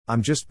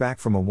I'm just back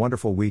from a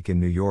wonderful week in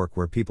New York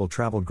where people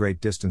traveled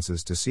great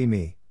distances to see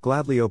me,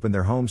 gladly opened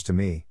their homes to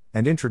me,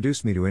 and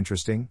introduced me to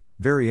interesting,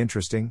 very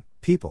interesting,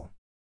 people.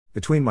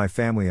 Between my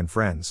family and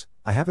friends,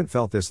 I haven't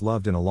felt this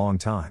loved in a long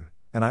time,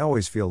 and I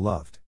always feel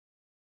loved.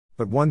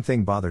 But one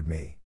thing bothered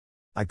me.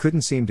 I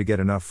couldn't seem to get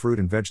enough fruit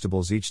and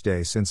vegetables each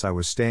day since I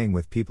was staying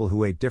with people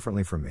who ate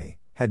differently from me,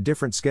 had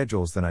different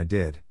schedules than I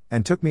did,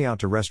 and took me out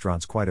to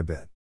restaurants quite a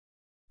bit.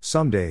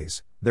 Some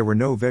days, there were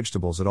no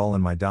vegetables at all in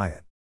my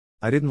diet.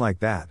 I didn't like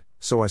that,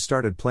 so I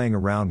started playing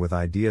around with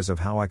ideas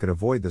of how I could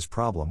avoid this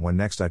problem when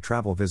next I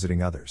travel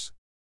visiting others.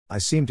 I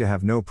seem to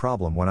have no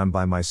problem when I'm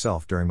by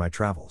myself during my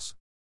travels.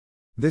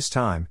 This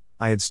time,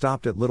 I had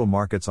stopped at little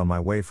markets on my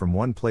way from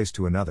one place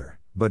to another,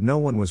 but no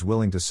one was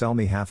willing to sell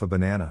me half a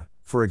banana,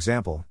 for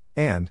example,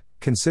 and,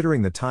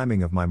 considering the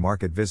timing of my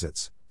market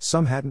visits,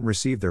 some hadn't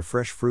received their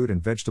fresh fruit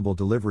and vegetable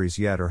deliveries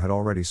yet or had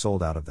already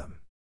sold out of them.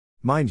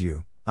 Mind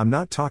you, I'm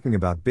not talking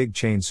about big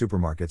chain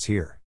supermarkets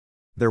here.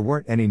 There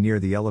weren't any near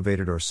the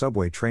elevated or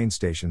subway train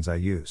stations I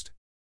used.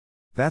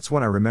 That's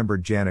when I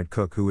remembered Janet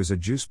Cook, who is a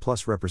Juice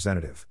Plus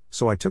representative,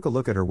 so I took a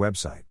look at her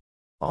website.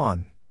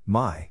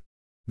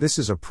 This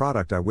is a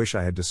product I wish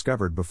I had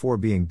discovered before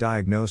being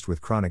diagnosed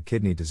with chronic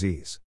kidney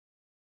disease.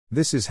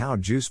 This is how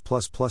Juice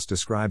Plus Plus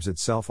describes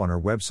itself on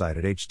her website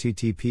at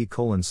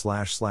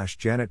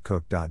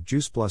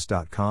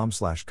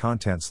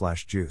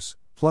http://janetcook.juiceplus.com/content/juice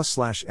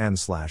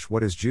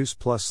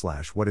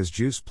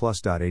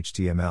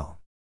plus/n/whatisjuiceplus/whatisjuiceplus.html.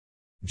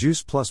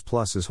 Juice Plus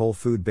Plus is whole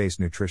food-based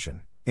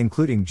nutrition,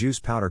 including juice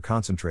powder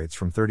concentrates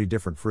from 30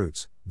 different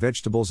fruits,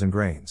 vegetables and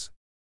grains.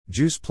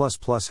 Juice Plus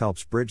Plus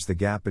helps bridge the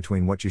gap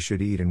between what you should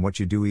eat and what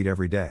you do eat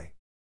every day.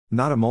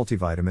 Not a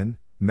multivitamin,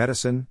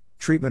 medicine,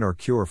 treatment or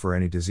cure for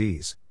any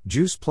disease,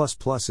 Juice Plus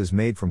Plus is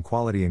made from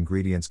quality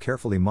ingredients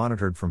carefully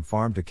monitored from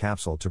farm to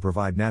capsule to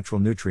provide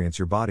natural nutrients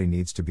your body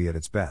needs to be at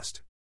its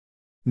best.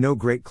 No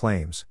great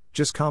claims,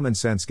 just common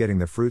sense getting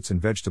the fruits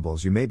and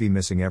vegetables you may be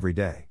missing every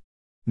day.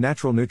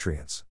 Natural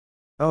nutrients.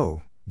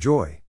 Oh,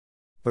 joy!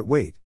 But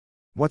wait.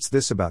 What's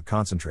this about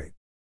concentrate?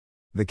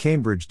 The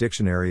Cambridge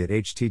Dictionary at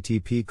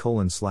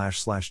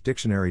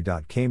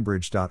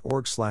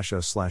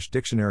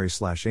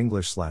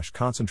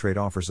http://dictionary.cambridge.org/a/dictionary/english/concentrate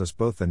offers us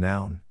both the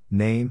noun,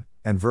 name,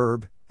 and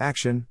verb,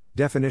 action,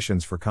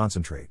 definitions for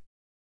concentrate.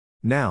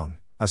 Noun,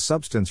 a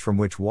substance from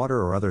which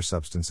water or other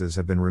substances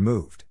have been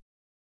removed.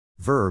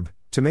 Verb,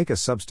 to make a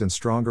substance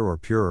stronger or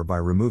purer by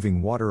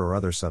removing water or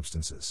other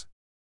substances.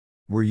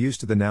 We're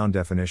used to the noun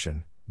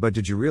definition, but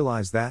did you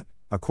realize that,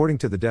 according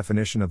to the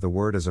definition of the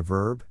word as a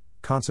verb,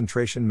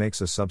 concentration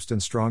makes a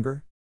substance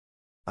stronger?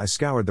 I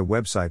scoured the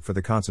website for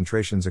the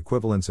concentrations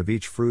equivalents of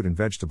each fruit and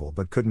vegetable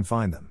but couldn't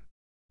find them.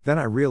 Then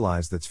I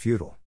realized that's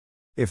futile.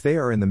 If they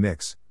are in the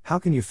mix, how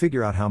can you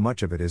figure out how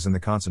much of it is in the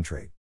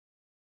concentrate?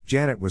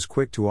 Janet was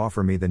quick to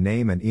offer me the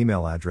name and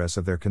email address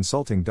of their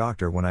consulting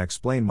doctor when I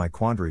explained my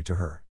quandary to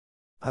her.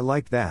 I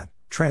liked that,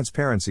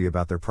 transparency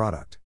about their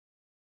product.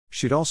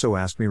 She'd also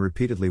asked me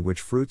repeatedly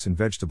which fruits and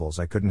vegetables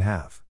I couldn't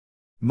have.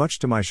 Much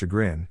to my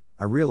chagrin,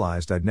 I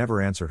realized I'd never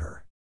answered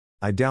her.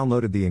 I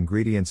downloaded the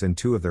ingredients in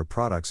 2 of their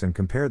products and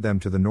compared them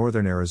to the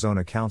Northern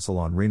Arizona Council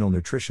on Renal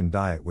Nutrition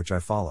diet which I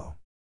follow.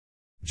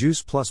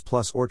 Juice Plus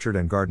Plus Orchard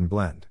and Garden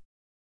Blend.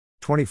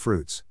 20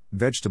 fruits,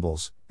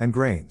 vegetables, and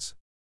grains.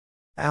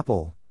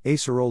 Apple,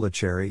 acerola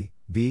cherry,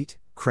 beet,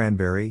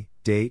 cranberry,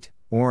 date,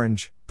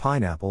 orange,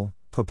 pineapple,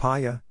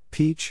 papaya,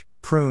 peach,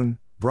 prune,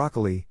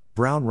 broccoli,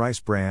 brown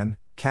rice bran,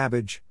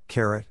 cabbage,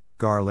 carrot,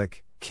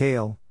 garlic,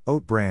 kale,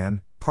 oat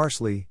bran,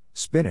 parsley,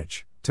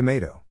 spinach,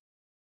 tomato.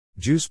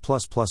 Juice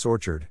Plus Plus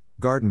Orchard,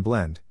 Garden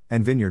Blend,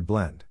 and Vineyard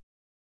Blend.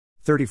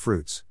 30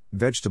 fruits,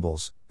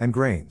 vegetables, and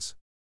grains.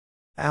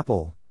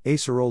 Apple,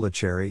 acerola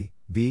cherry,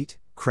 beet,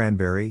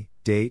 cranberry,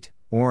 date,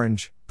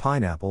 orange,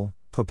 pineapple,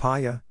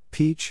 papaya,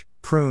 peach,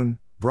 prune,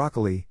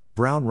 broccoli,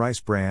 brown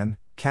rice bran,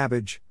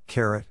 cabbage,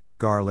 carrot,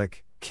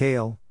 garlic,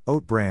 kale,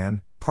 oat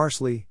bran,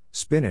 parsley,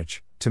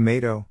 spinach,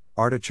 tomato,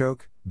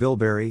 artichoke,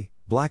 bilberry,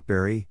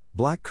 blackberry,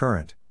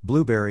 blackcurrant,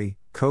 blueberry,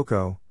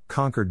 cocoa,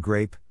 Concord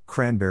grape,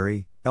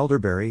 cranberry,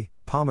 elderberry,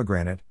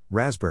 pomegranate,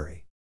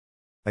 raspberry.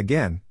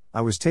 Again,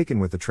 I was taken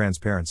with the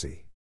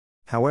transparency.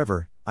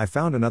 However, I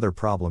found another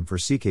problem for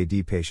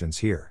CKD patients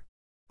here.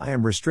 I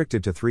am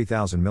restricted to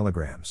 3,000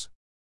 mg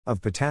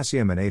of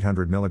potassium and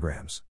 800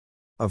 mg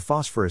of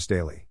phosphorus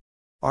daily.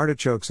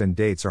 Artichokes and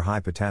dates are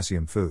high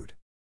potassium food.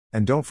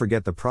 And don't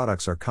forget the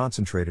products are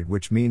concentrated,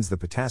 which means the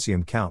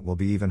potassium count will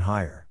be even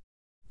higher.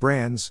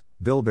 Brands,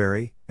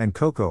 bilberry, and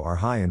cocoa are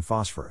high in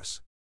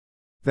phosphorus.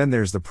 Then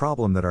there's the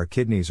problem that our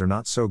kidneys are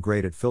not so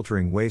great at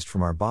filtering waste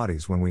from our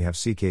bodies when we have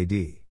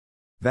CKD.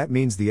 That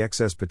means the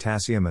excess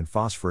potassium and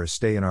phosphorus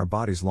stay in our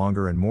bodies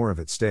longer and more of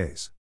it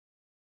stays.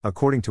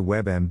 According to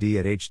WebMD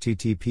at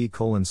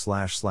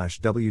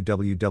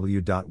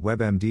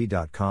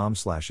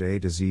http://www.webmd.com/a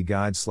to z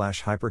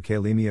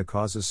guide/hyperkalemia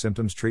causes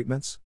symptoms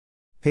treatments?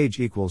 Page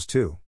equals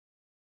 2.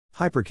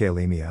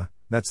 Hyperkalemia,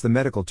 that's the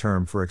medical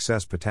term for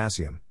excess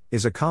potassium,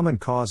 is a common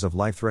cause of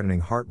life-threatening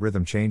heart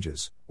rhythm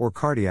changes, or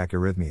cardiac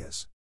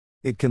arrhythmias.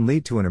 It can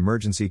lead to an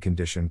emergency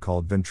condition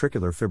called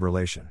ventricular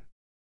fibrillation.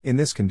 In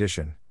this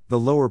condition, the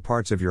lower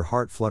parts of your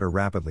heart flutter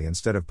rapidly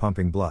instead of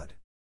pumping blood.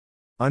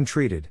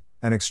 Untreated,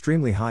 an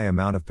extremely high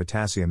amount of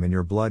potassium in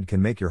your blood can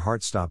make your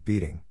heart stop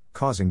beating,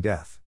 causing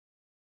death.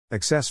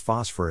 Excess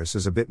phosphorus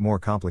is a bit more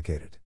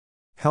complicated.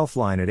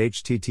 Healthline at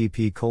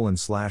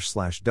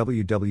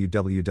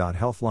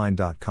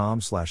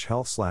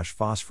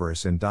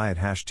http://www.healthline.com/health/phosphorus in diet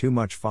 #too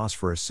much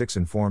phosphorus 6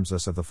 informs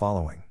us of the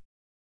following.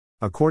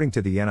 According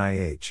to the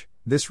NIH,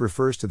 this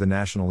refers to the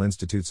National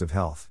Institutes of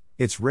Health,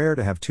 it's rare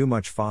to have too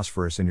much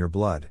phosphorus in your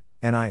blood,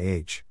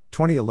 NIH,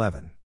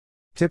 2011.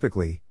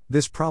 Typically,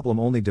 this problem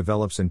only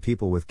develops in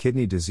people with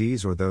kidney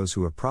disease or those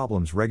who have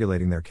problems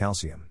regulating their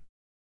calcium.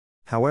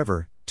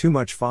 However, too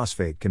much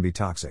phosphate can be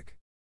toxic.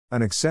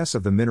 An excess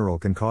of the mineral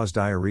can cause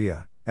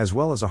diarrhea, as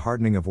well as a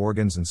hardening of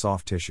organs and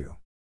soft tissue.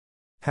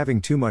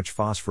 Having too much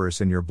phosphorus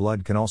in your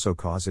blood can also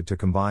cause it to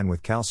combine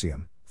with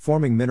calcium,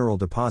 forming mineral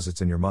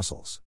deposits in your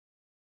muscles.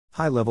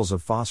 High levels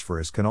of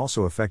phosphorus can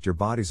also affect your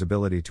body's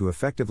ability to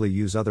effectively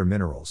use other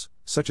minerals,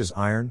 such as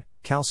iron,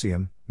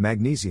 calcium,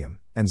 magnesium,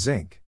 and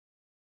zinc.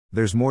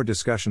 There's more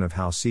discussion of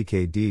how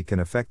CKD can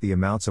affect the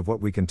amounts of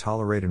what we can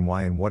tolerate and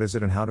why and what is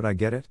it and how did I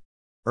get it?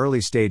 Early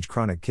stage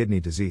chronic kidney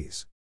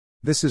disease.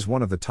 This is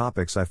one of the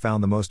topics I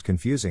found the most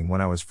confusing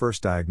when I was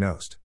first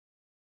diagnosed.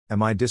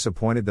 Am I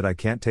disappointed that I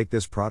can't take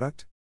this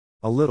product?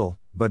 A little,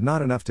 but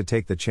not enough to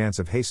take the chance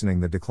of hastening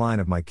the decline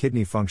of my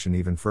kidney function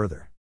even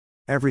further.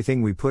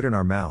 Everything we put in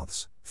our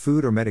mouths,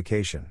 food or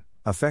medication,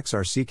 affects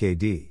our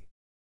CKD.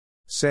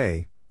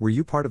 Say, were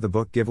you part of the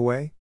book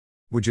giveaway?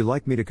 Would you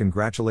like me to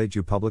congratulate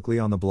you publicly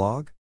on the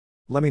blog?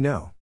 Let me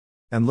know.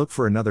 And look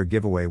for another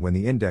giveaway when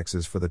the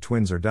indexes for the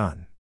twins are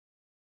done.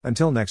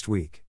 Until next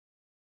week.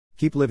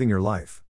 Keep living your life.